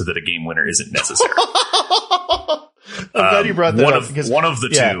 Indiana so that a game winner isn't necessary. I'm glad you brought that up. One of the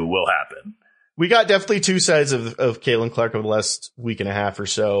two will happen. We got definitely two sides of Caitlin Clark over the last week and a half or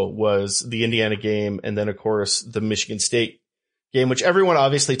so. Was the Indiana game, and then of course the Michigan State game, which everyone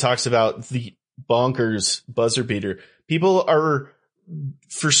obviously talks about, the bonkers buzzer beater. People are,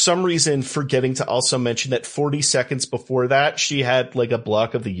 for some reason, forgetting to also mention that 40 seconds before that, she had like a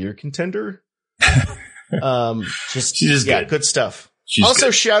block of the year contender. She's just good stuff. She's also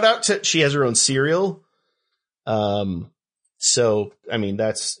good. Shout out to, she has her own cereal. So, I mean,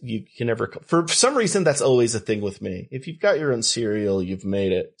 you can never, for some reason, that's always a thing with me. If you've got your own cereal, you've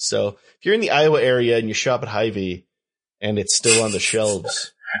made it. So if you're in the Iowa area and you shop at Hy-Vee and it's still on the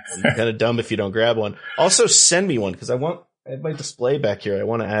shelves, you're kind of dumb if you don't grab one. Also send me one, because I have my display back here. I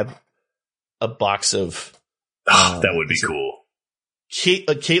want to add a box of, that would be cool.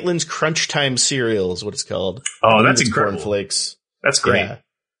 Caitlin's Crunch Time cereal is what it's called. Oh, that's incredible. Cornflakes. That's great.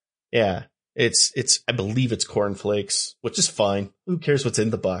 Yeah. I believe it's cornflakes, which is fine. Who cares what's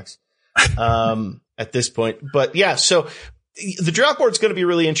in the box? At this point, but yeah, so the draft board is going to be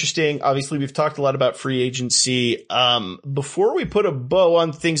really interesting. Obviously, we've talked a lot about free agency. Before we put a bow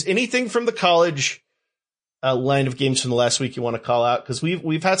on things, anything from the college line of games from the last week you want to call out? Because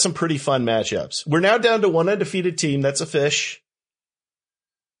we've had some pretty fun matchups. We're now down to one undefeated team. That's a fish.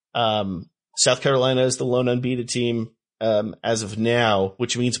 South Carolina is the lone unbeaten team as of now,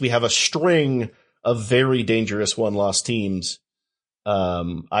 which means we have a string of very dangerous one-loss teams.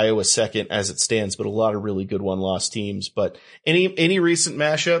 Iowa second as it stands, but a lot of really good one-loss teams. But any recent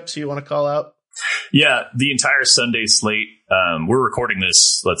mashups you want to call out? Yeah, the entire Sunday slate. We're recording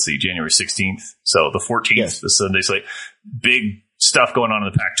this, let's see, January 16th. So the 14th, yes. The Sunday slate. Big stuff going on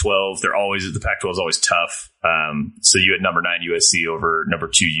in the Pac-12. The Pac-12 is always tough. So you had number 9 USC over number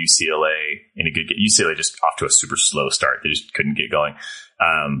 2 UCLA in a good game. UCLA just off to a super slow start. They just couldn't get going.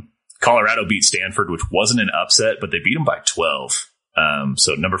 Colorado beat Stanford, which wasn't an upset, but they beat them by 12.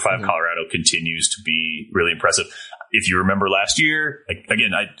 So number 5 Colorado continues to be really impressive. If you remember last year,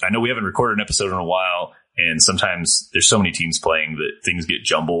 again, I know we haven't recorded an episode in a while, and sometimes there's so many teams playing that things get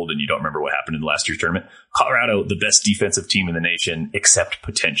jumbled and you don't remember what happened in last year's tournament. Colorado, the best defensive team in the nation, except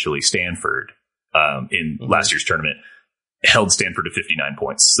potentially Stanford, in last year's tournament, held Stanford to 59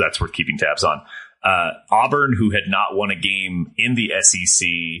 points. So that's worth keeping tabs on. Auburn, who had not won a game in the SEC,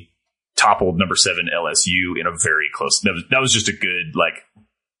 toppled number 7 LSU in a very close. That was just a good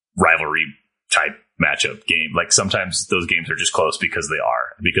rivalry type matchup game. Like sometimes those games are just close because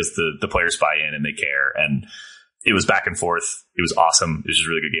the players buy in and they care. And it was back and forth. It was awesome. It was just a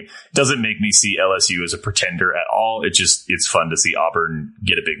really good game. It doesn't make me see LSU as a pretender at all. It's fun to see Auburn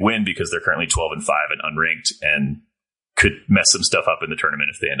get a big win because they're currently 12-5 and unranked and could mess some stuff up in the tournament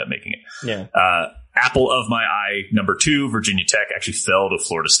if they end up making it. Yeah. Apple of my eye, number 2, Virginia Tech actually fell to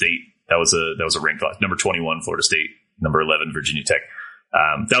Florida State. That was a ranked loss. Number 21, Florida State. Number 11, Virginia Tech.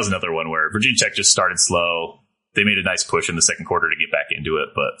 That was another one where Virginia Tech just started slow. They made a nice push in the second quarter to get back into it,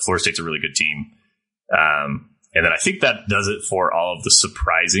 but Florida State's a really good team. And then I think that does it for all of the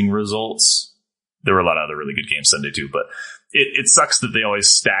surprising results. There were a lot of other really good games Sunday too, but it sucks that they always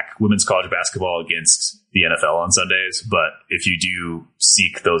stack women's college basketball against the NFL on Sundays. But if you do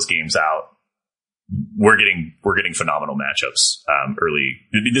seek those games out, we're getting phenomenal matchups early.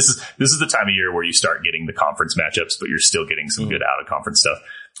 I mean, this is the time of year where you start getting the conference matchups, but you're still getting some good out of conference stuff,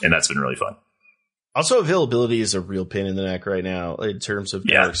 and that's been really fun. Also, availability is a real pain in the neck right now in terms of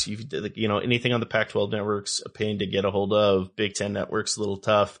networks. Anything on the Pac-12 networks, a pain to get a hold of. Big Ten networks, a little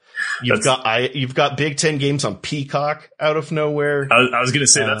tough. You've got Big Ten games on Peacock out of nowhere. I was going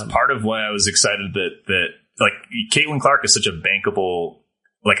to say that's part of why I was excited that Caitlin Clark is such a bankable.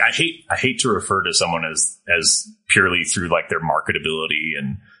 I hate to refer to someone as purely through their marketability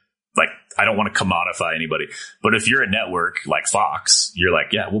and like, I don't want to commodify anybody. But if you're a network like Fox, you're like,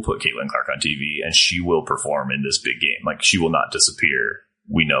 yeah, we'll put Caitlin Clark on TV and she will perform in this big game. Like, she will not disappear.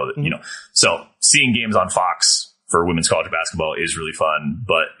 We know that, so seeing games on Fox for women's college basketball is really fun,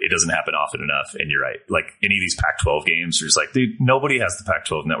 but it doesn't happen often enough. And you're right. Like, any of these Pac-12 games, there's like, dude, nobody has the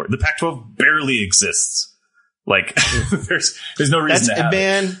Pac-12 network. The Pac-12 barely exists. Like, there's no reason to have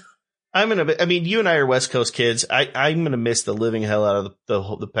it. I mean, you and I are West Coast kids. I'm going to miss the living hell out of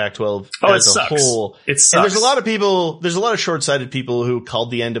the Pac-12 as a whole. It sucks. And there's a lot of short-sighted people who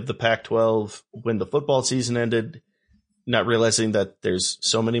called the end of the Pac-12 when the football season ended, not realizing that there's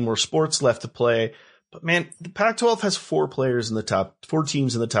so many more sports left to play. But man, the Pac-12 has 4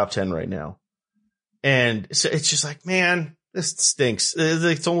 teams in the top 10 right now. And so it's just like, man, this stinks.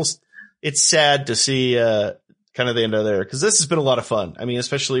 It's sad to see, kind of the end of there, because this has been a lot of fun. I mean,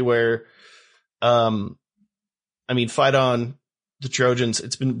 especially where, fight on the Trojans.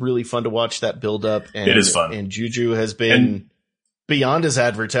 It's been really fun to watch that build up. And it is fun. And Juju has been beyond as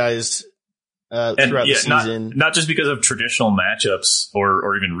advertised throughout the season. Not just because of traditional matchups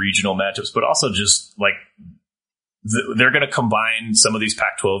or even regional matchups, but also just like they're going to combine some of these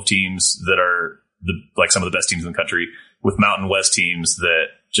Pac-12 teams that are like some of the best teams in the country with Mountain West teams that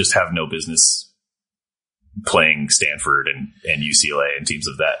just have no business playing Stanford and UCLA and teams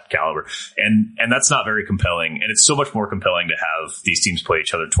of that caliber. And that's not very compelling. And it's so much more compelling to have these teams play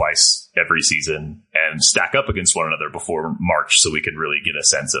each other twice every season and stack up against one another before March, so we can really get a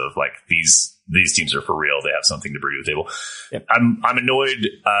sense of like these teams are for real. They have something to bring to the table. Yep. I'm annoyed,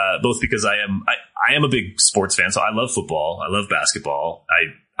 both because I am a big sports fan. So I love football. I love basketball.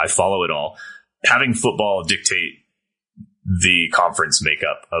 I follow it all. Having football dictate the conference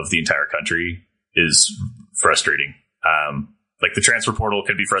makeup of the entire country is frustrating. Like, the transfer portal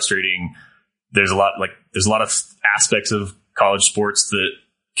can be frustrating. There's a lot of aspects of college sports that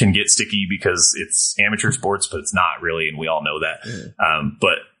can get sticky because it's amateur sports, but it's not really. And we all know that. Mm.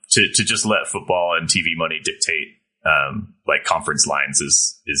 But to just let football and TV money dictate, like conference lines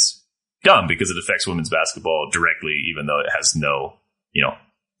is dumb, because it affects women's basketball directly, even though it has no,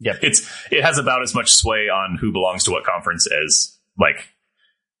 Yep. It has about as much sway on who belongs to what conference as like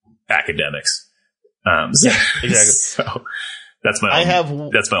academics. Exactly. So that's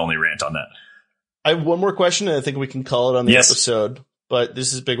my only rant on that. I have one more question, and I think we can call it on the episode, but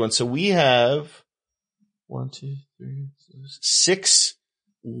this is a big one. So we have 6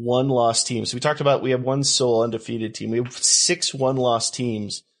 one-loss teams. So we talked about, we have one sole undefeated team. We have 6 one-loss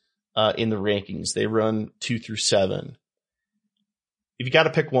teams in the rankings. They run 2 through 7. If you got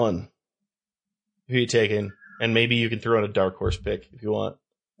to pick one, who are you taking? And maybe you can throw in a dark horse pick if you want.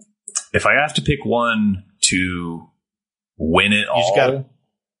 If I have to pick one to win it all,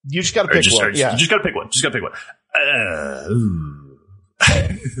 you just got to pick one. You just got to pick one.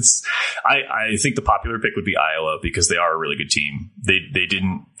 I think the popular pick would be Iowa, because they are a really good team. They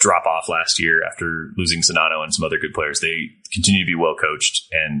didn't drop off last year after losing Sonano and some other good players. They continue to be well coached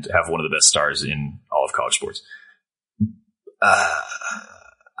and have one of the best stars in all of college sports.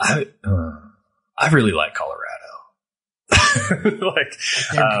 I really like Colorado.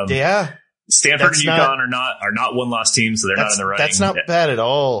 Stanford and UConn are not one-loss teams, so they're not in the running. That's not bad at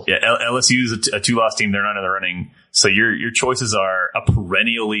all. Yeah, LSU is a 2-loss team. They're not in the running. So your choices are a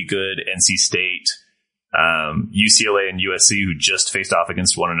perennially good NC State, UCLA and USC, who just faced off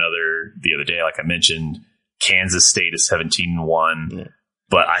against one another the other day. Like I mentioned, Kansas State is 17-1. Yeah.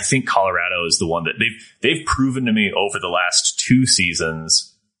 But I think Colorado is the one that they've proven to me over the last 2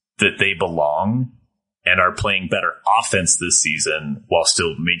 seasons that they belong and are playing better offense this season while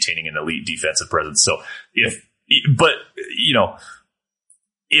still maintaining an elite defensive presence. So if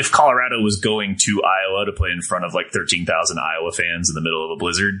Colorado was going to Iowa to play in front of like 13,000 Iowa fans in the middle of a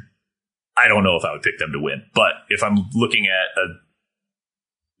blizzard, I don't know if I would pick them to win. But if I'm looking at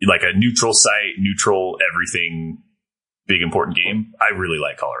a neutral site, neutral everything, big important game, I really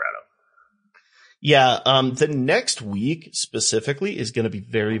like Colorado. Yeah, the next week specifically is going to be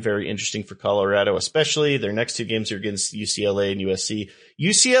very, very interesting for Colorado, especially their next 2 games are against UCLA and USC.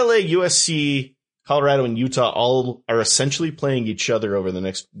 UCLA, USC, Colorado, and Utah all are essentially playing each other over the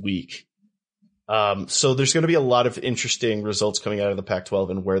next week. So there's going to be a lot of interesting results coming out of the Pac-12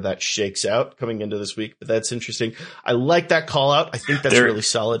 and where that shakes out coming into this week. But that's interesting. I like that call out. I think that's really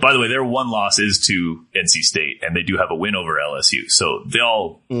solid. By the way, their one loss is to NC State, and they do have a win over LSU. So they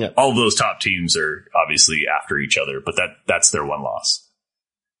all of those top teams are obviously after each other, but that's their one loss.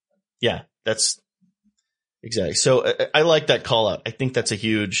 Yeah, that's exactly. So I like that call out. I think that's a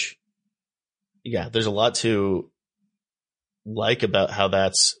huge, there's a lot to like about how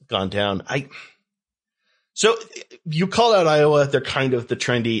that's gone down. So you called out Iowa. They're kind of the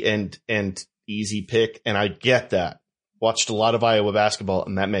trendy and easy pick, and I get that. Watched a lot of Iowa basketball,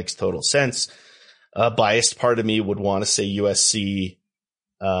 and that makes total sense. A biased part of me would want to say USC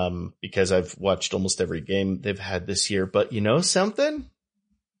because I've watched almost every game they've had this year. But you know something?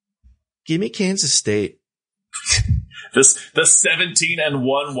 Give me Kansas State. The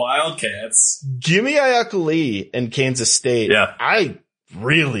 17-1 Wildcats. Give me Ayaka Lee and Kansas State. Yeah. I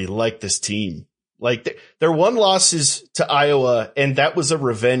really like this team. Like their one loss is to Iowa, and that was a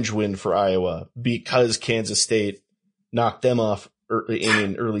revenge win for Iowa because Kansas State knocked them off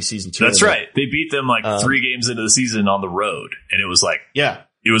in early season 2. That's right. They beat them like 3 games into the season on the road, and it was like, yeah,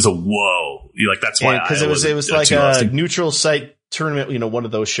 it was a whoa. Like that's why because it was like a neutral site tournament, you know, one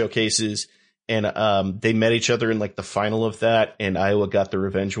of those showcases, and they met each other in like the final of that, and Iowa got the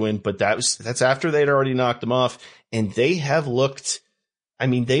revenge win. But that's after they'd already knocked them off, and they have looked. I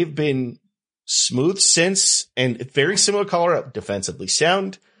mean, they've been smooth since, and very similar to Colorado, defensively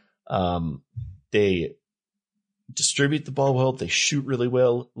sound. They distribute the ball well. They shoot really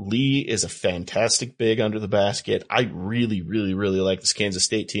well. Lee is a fantastic big under the basket. I really, really, really like this Kansas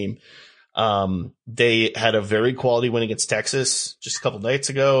State team. They had a very quality win against Texas just a couple nights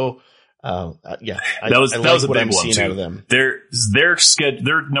ago. That was a big one too. Out of them. They're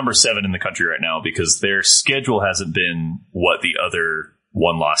number 7 in the country right now because their schedule hasn't been what the other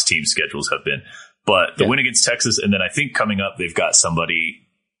one-loss team schedules have been. But the win against Texas, and then I think coming up, they've got somebody.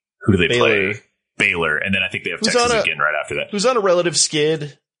 Who do they play? Baylor. And then I think they have Texas again right after that. Who's on a relative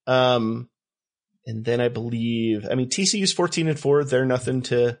skid. And then I believe, TCU's 14-4. They're nothing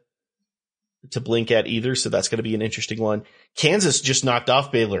to blink at either. So that's going to be an interesting one. Kansas just knocked off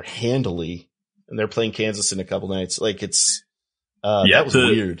Baylor handily, and they're playing Kansas in a couple nights. Like that was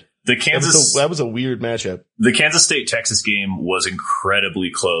weird. That was a weird matchup. The Kansas State-Texas game was incredibly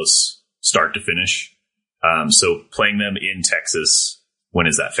close start to finish. So playing them in Texas, when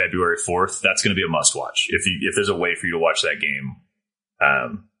is that? February 4th? That's going to be a must watch. If there's a way for you to watch that game.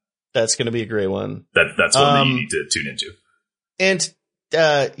 That's going to be a great one. That's one that you need to tune into. And,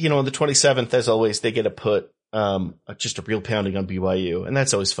 on the 27th, as always, they get to put, just a real pounding on BYU. And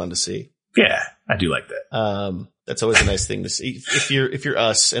that's always fun to see. Yeah, I do like that. That's always a nice thing to see. If you're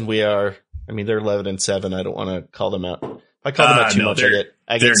us, and we are, they're 11-7. I don't want to call them out. If I call them out too much,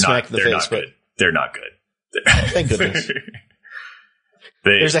 I get smacked in the face. But they're not good. Thank goodness.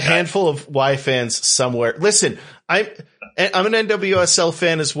 There's a handful of Y fans somewhere. Listen, I'm an NWSL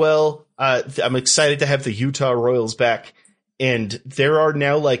fan as well. I'm excited to have the Utah Royals back. And there are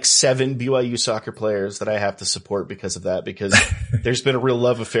now like 7 BYU soccer players that I have to support because of that, because there's been a real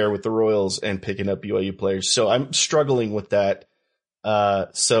love affair with the Royals and picking up BYU players. So I'm struggling with that.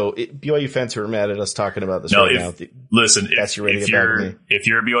 BYU fans who are mad at us talking about this now. Listen, if you're a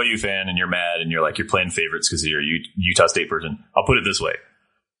BYU fan and you're mad and you're playing favorites because you're a Utah State person, I'll put it this way.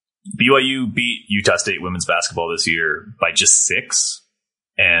 BYU beat Utah State women's basketball this year by just 6.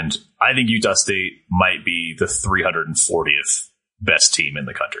 And I think Utah State might be the 340th best team in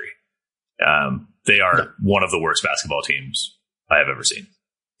the country. They are one of the worst basketball teams I have ever seen.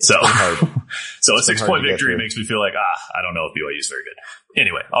 So a 6-point victory makes me feel like, I don't know if BYU is very good.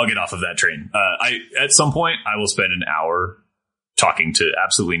 Anyway, I'll get off of that train. At some point, I will spend an hour talking to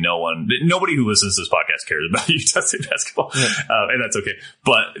absolutely no one. Nobody who listens to this podcast cares about Utah State basketball. Yeah. And that's okay.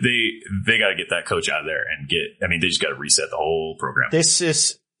 But they got to get that coach out of there and they just got to reset the whole program. This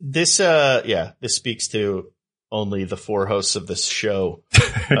speaks to only the 4 hosts of this show,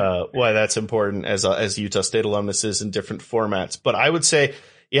 why that's important as Utah State alumnuses in different formats. But I would say,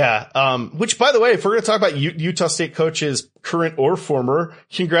 which by the way, if we're going to talk about Utah State coaches, current or former,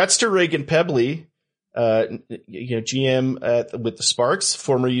 congrats to Reagan Pebley. GM with the Sparks,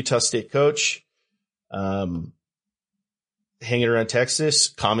 former Utah State coach, hanging around Texas,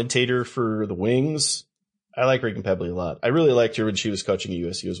 commentator for the Wings. I like Reagan Pebley a lot. I really liked her when she was coaching at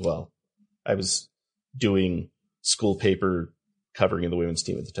USU as well. I was doing school paper covering of the women's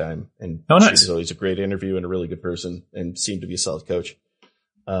team at the time, and she was always a great interview and a really good person, and seemed to be a solid coach.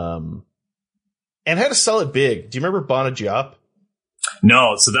 And had a solid big. Do you remember Bona Diop?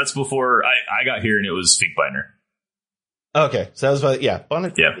 No, so that's before I got here, and it was Finkbeiner. Okay, so that was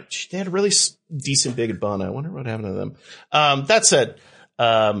Bona. Yeah, they had a really decent big at Bona. I wonder what happened to them. That said,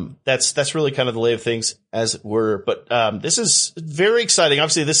 that's really kind of the lay of things, as it were. But this is very exciting.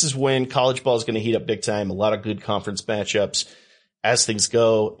 Obviously, this is when college ball is going to heat up big time. A lot of good conference matchups as things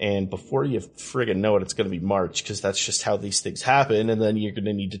go, and before you friggin' know it, it's going to be March, because that's just how these things happen. And then you're going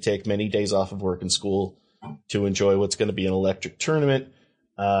to need to take many days off of work and school to enjoy what's going to be an electric tournament.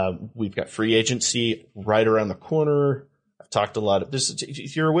 We've got free agency right around the corner. I've talked a lot of this.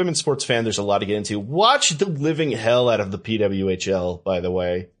 If you're a women's sports fan, there's a lot to get into. Watch the living hell out of the PWHL, by the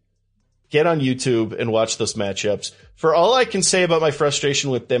way. Get on YouTube and watch those matchups. For all I can say about my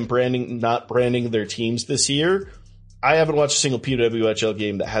frustration with them not branding their teams this year, I haven't watched a single PWHL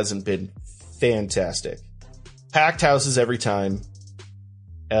game that hasn't been fantastic. Packed houses every time.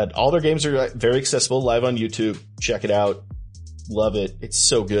 And all their games are very accessible live on YouTube. Check it out. Love it. It's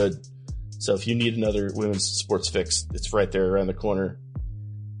so good. So if you need another women's sports fix, it's right there around the corner.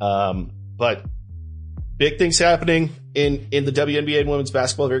 But big things happening in the WNBA and women's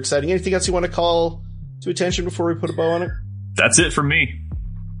basketball. Very exciting. Anything else you want to call to attention before we put a bow on it? That's it from me.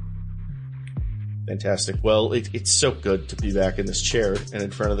 Fantastic. Well, it's so good to be back in this chair and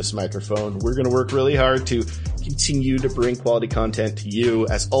in front of this microphone. We're going to work really hard to continue to bring quality content to you.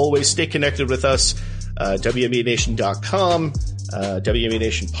 As always, stay connected with us. WNBANation.com, WNBA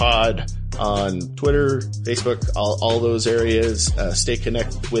Nation Pod on Twitter, Facebook, all those areas. Stay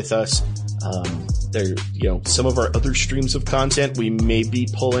connected with us. There, some of our other streams of content we may be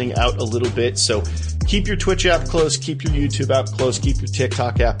pulling out a little bit. So keep your Twitch app close, keep your YouTube app close, keep your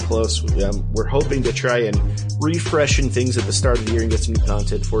TikTok app close. We're hoping to try and refreshen things at the start of the year and get some new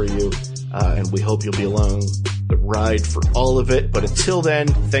content for you. And we hope you'll be along the ride for all of it. But until then,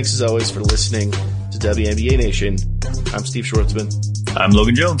 thanks as always for listening to WNBA Nation. I'm Steve Schwartzman. I'm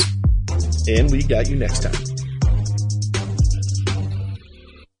Logan Jones. And we got you next time.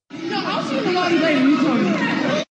 I'll see you in the lobby later. You told me.